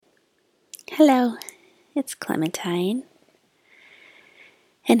Hello, it's Clementine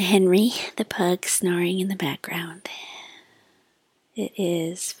and Henry, the pug, snoring in the background. It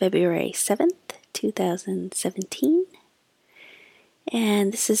is February 7th, 2017,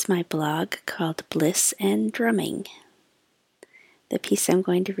 and this is my blog called Bliss and Drumming. The piece I'm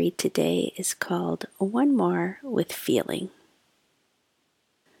going to read today is called One More with Feeling.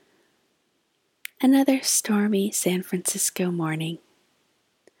 Another stormy San Francisco morning.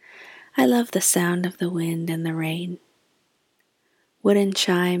 I love the sound of the wind and the rain. Wooden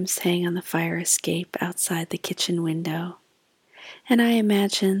chimes hang on the fire escape outside the kitchen window, and I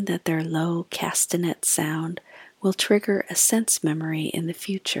imagine that their low castanet sound will trigger a sense memory in the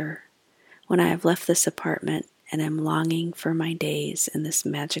future when I have left this apartment and am longing for my days in this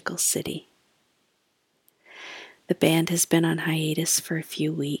magical city. The band has been on hiatus for a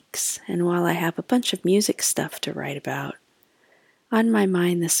few weeks, and while I have a bunch of music stuff to write about, on my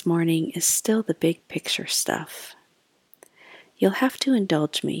mind this morning is still the big picture stuff. You'll have to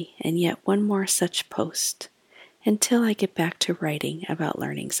indulge me in yet one more such post until I get back to writing about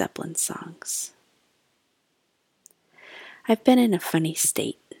learning Zeppelin songs. I've been in a funny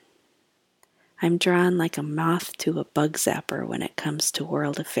state. I'm drawn like a moth to a bug zapper when it comes to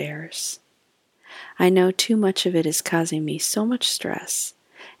world affairs. I know too much of it is causing me so much stress,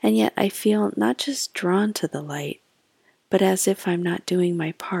 and yet I feel not just drawn to the light, but as if I'm not doing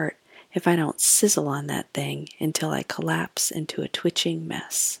my part if I don't sizzle on that thing until I collapse into a twitching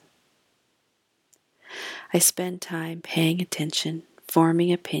mess. I spend time paying attention,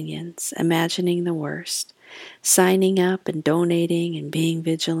 forming opinions, imagining the worst, signing up and donating and being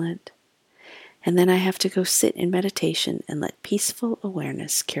vigilant. And then I have to go sit in meditation and let peaceful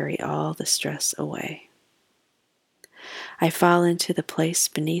awareness carry all the stress away. I fall into the place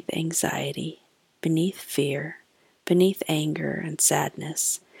beneath anxiety, beneath fear, beneath anger and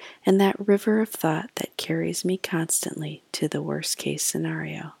sadness, and that river of thought that carries me constantly to the worst case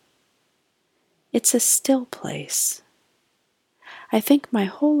scenario. It's a still place. I think my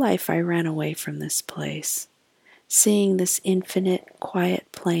whole life I ran away from this place, seeing this infinite,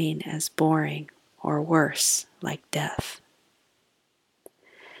 quiet plain as boring, or worse, like death.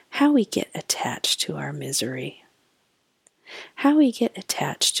 How we get attached to our misery. How we get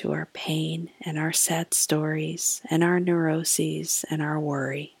attached to our pain and our sad stories and our neuroses and our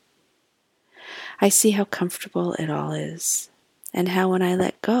worry. I see how comfortable it all is, and how when I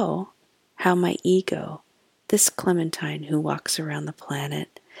let go, how my ego, this Clementine who walks around the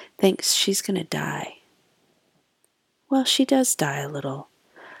planet, thinks she's going to die. Well, she does die a little.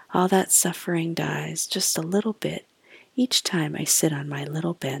 All that suffering dies just a little bit each time I sit on my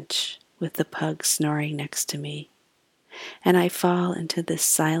little bench with the pug snoring next to me, and I fall into this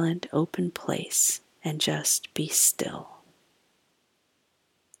silent, open place and just be still.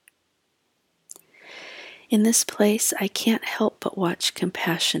 In this place, I can't help but watch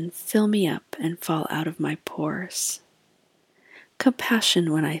compassion fill me up and fall out of my pores.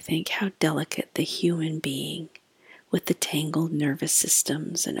 Compassion when I think how delicate the human being, with the tangled nervous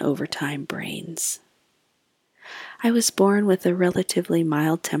systems and overtime brains. I was born with a relatively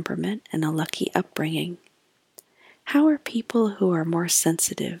mild temperament and a lucky upbringing. How are people who are more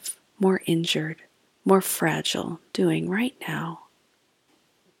sensitive, more injured, more fragile doing right now?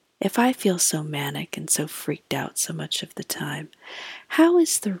 If I feel so manic and so freaked out so much of the time, how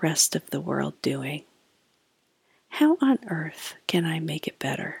is the rest of the world doing? How on earth can I make it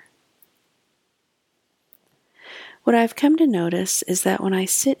better? What I've come to notice is that when I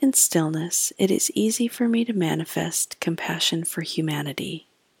sit in stillness, it is easy for me to manifest compassion for humanity.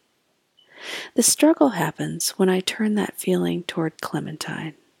 The struggle happens when I turn that feeling toward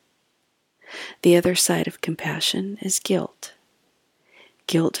Clementine. The other side of compassion is guilt.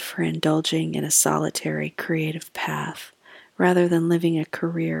 Guilt for indulging in a solitary creative path rather than living a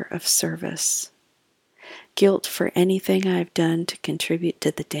career of service. Guilt for anything I've done to contribute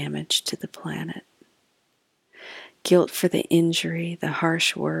to the damage to the planet. Guilt for the injury, the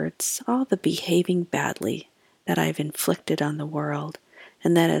harsh words, all the behaving badly that I've inflicted on the world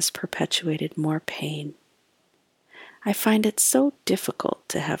and that has perpetuated more pain. I find it so difficult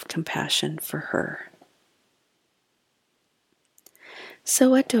to have compassion for her. So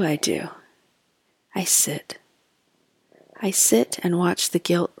what do? I sit. I sit and watch the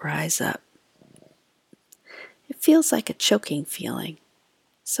guilt rise up. It feels like a choking feeling,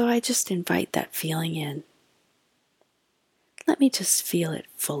 so I just invite that feeling in. Let me just feel it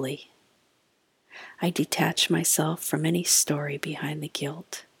fully. I detach myself from any story behind the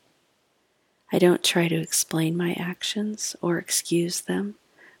guilt. I don't try to explain my actions or excuse them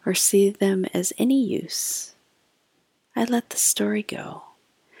or see them as any use. I let the story go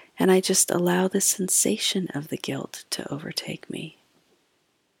and I just allow the sensation of the guilt to overtake me.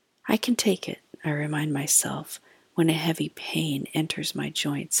 I can take it, I remind myself, when a heavy pain enters my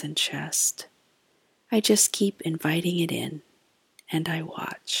joints and chest. I just keep inviting it in, and I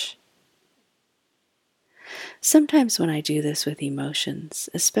watch. Sometimes when I do this with emotions,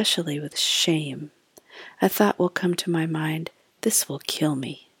 especially with shame, a thought will come to my mind, this will kill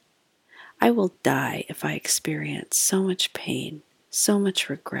me. I will die if I experience so much pain, so much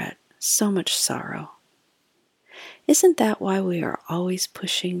regret, so much sorrow. Isn't that why we are always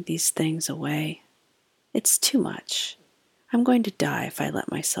pushing these things away? It's too much. I'm going to die if I let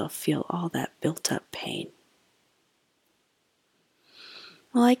myself feel all that built-up pain.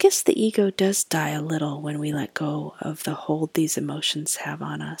 Well, I guess the ego does die a little when we let go of the hold these emotions have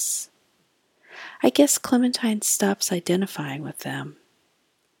on us. I guess Clementine stops identifying with them.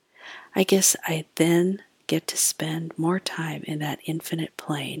 I guess I then get to spend more time in that infinite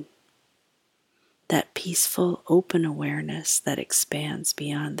plane, that peaceful, open awareness that expands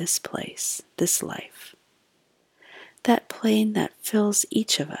beyond this place, this life, that plane that fills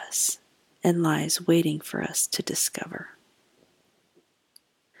each of us and lies waiting for us to discover.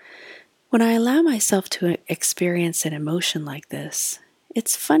 When I allow myself to experience an emotion like this,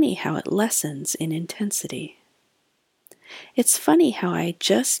 it's funny how it lessens in intensity. It's funny how I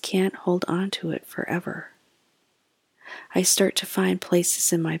just can't hold on to it forever. I start to find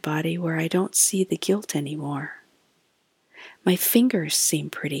places in my body where I don't see the guilt anymore. My fingers seem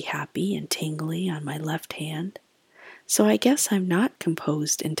pretty happy and tingly on my left hand, so I guess I'm not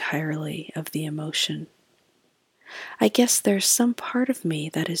composed entirely of the emotion. I guess there's some part of me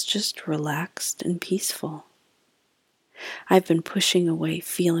that is just relaxed and peaceful. I've been pushing away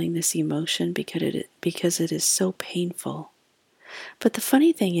feeling this emotion because it is so painful. But the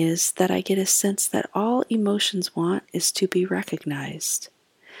funny thing is that I get a sense that all emotions want is to be recognized,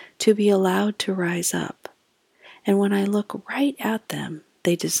 to be allowed to rise up. And when I look right at them,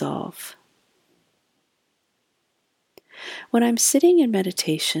 they dissolve. When I'm sitting in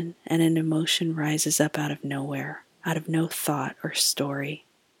meditation and an emotion rises up out of nowhere, out of no thought or story,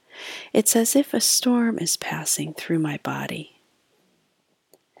 it's as if a storm is passing through my body.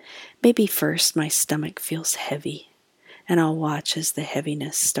 Maybe first my stomach feels heavy, and I'll watch as the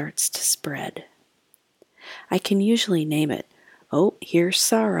heaviness starts to spread. I can usually name it, oh, here's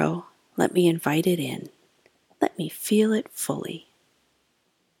sorrow, let me invite it in. Let me feel it fully.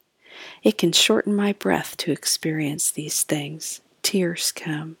 It can shorten my breath to experience these things. Tears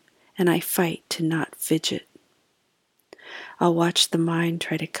come, and I fight to not fidget. I'll watch the mind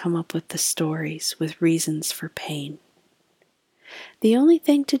try to come up with the stories, with reasons for pain. The only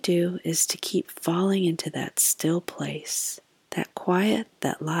thing to do is to keep falling into that still place, that quiet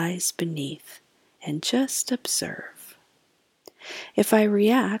that lies beneath, and just observe. If I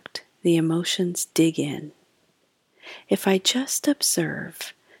react, the emotions dig in. If I just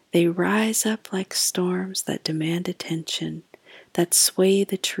observe, they rise up like storms that demand attention, that sway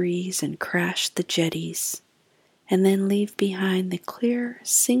the trees and crash the jetties, and then leave behind the clear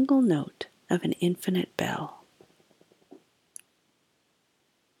single note of an infinite bell.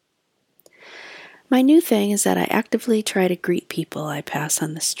 My new thing is that I actively try to greet people I pass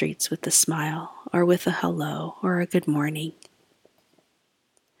on the streets with a smile, or with a hello, or a good morning.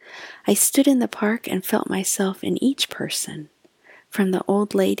 I stood in the park and felt myself in each person, from the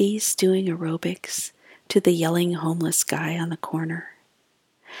old ladies doing aerobics to the yelling homeless guy on the corner.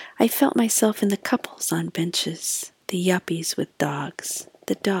 I felt myself in the couples on benches, the yuppies with dogs,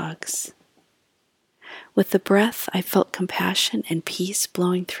 the dogs. With the breath, I felt compassion and peace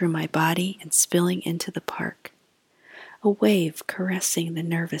blowing through my body and spilling into the park, a wave caressing the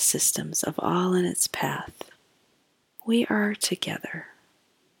nervous systems of all in its path. We are together.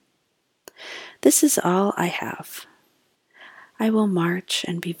 This is all I have. I will march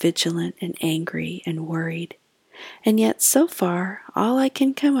and be vigilant and angry and worried, and yet so far all I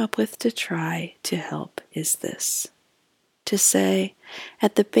can come up with to try to help is this. To say,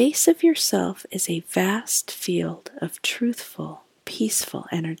 at the base of yourself is a vast field of truthful, peaceful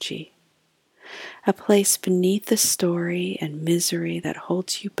energy, a place beneath the story and misery that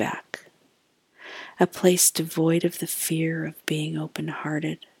holds you back, a place devoid of the fear of being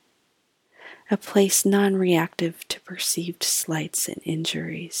open-hearted, a place non-reactive to perceived slights and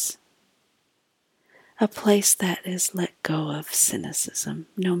injuries, a place that is let go of cynicism,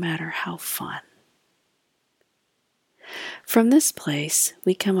 no matter how fun. From this place,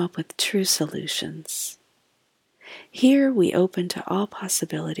 we come up with true solutions. Here we open to all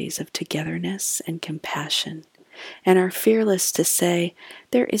possibilities of togetherness and compassion, and are fearless to say,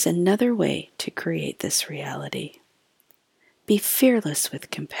 there is another way to create this reality. Be fearless with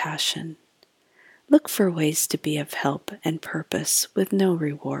compassion. Look for ways to be of help and purpose with no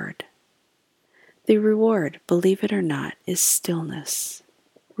reward. The reward, believe it or not, is stillness,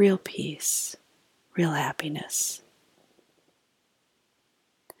 real peace, real happiness.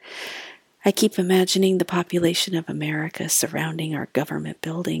 I keep imagining the population of America surrounding our government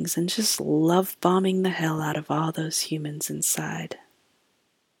buildings and just love bombing the hell out of all those humans inside.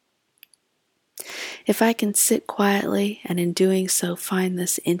 If I can sit quietly and in doing so find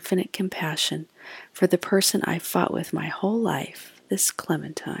this infinite compassion for the person I fought with my whole life, this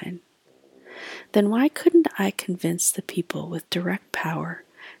Clementine, then why couldn't I convince the people with direct power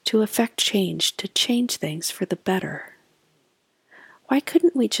to effect change, to change things for the better? Why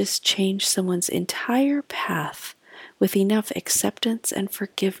couldn't we just change someone's entire path with enough acceptance and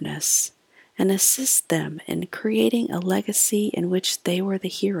forgiveness and assist them in creating a legacy in which they were the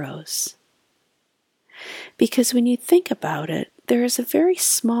heroes? Because when you think about it, there is a very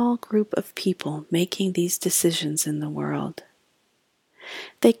small group of people making these decisions in the world.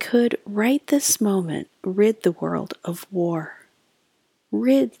 They could, right this moment, rid the world of war,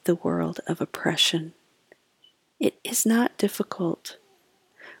 rid the world of oppression. It is not difficult.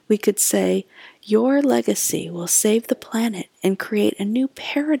 We could say, your legacy will save the planet and create a new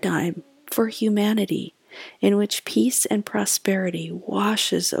paradigm for humanity in which peace and prosperity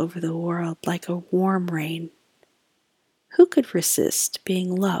washes over the world like a warm rain. Who could resist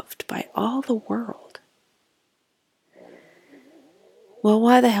being loved by all the world? Well,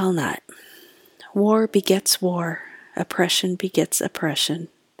 why the hell not? War begets war. Oppression begets oppression.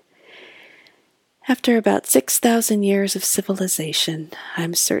 After about 6,000 years of civilization,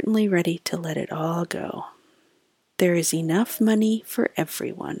 I'm certainly ready to let it all go. There is enough money for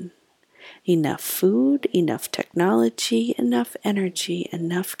everyone. Enough food, enough technology, enough energy,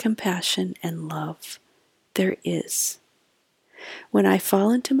 enough compassion and love. There is. When I fall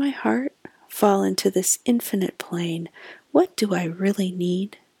into my heart, fall into this infinite plane, what do I really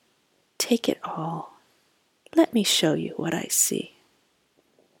need? Take it all. Let me show you what I see.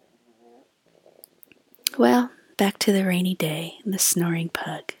 Well, back to the rainy day and the snoring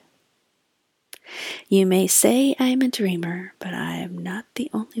pug. You may say I'm a dreamer, but I am not the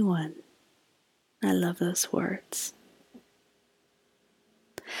only one. I love those words.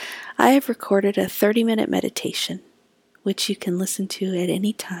 I have recorded a 30-minute meditation, which you can listen to at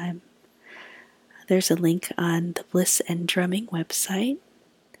any time. There's a link on the Bliss and Drumming website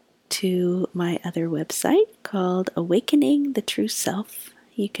to my other website called Awakening the True Self.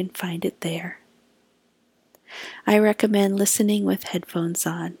 You can find it there. I recommend listening with headphones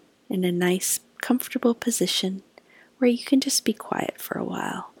on in a nice, comfortable position where you can just be quiet for a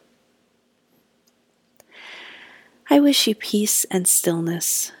while. I wish you peace and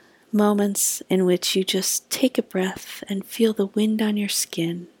stillness, moments in which you just take a breath and feel the wind on your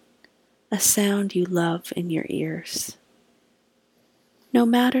skin, a sound you love in your ears. No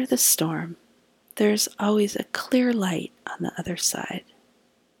matter the storm, there's always a clear light on the other side.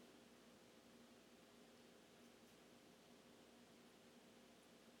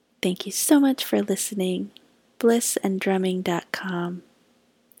 Thank you so much for listening. BlissandDrumming.com.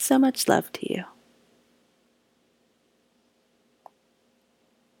 So much love to you.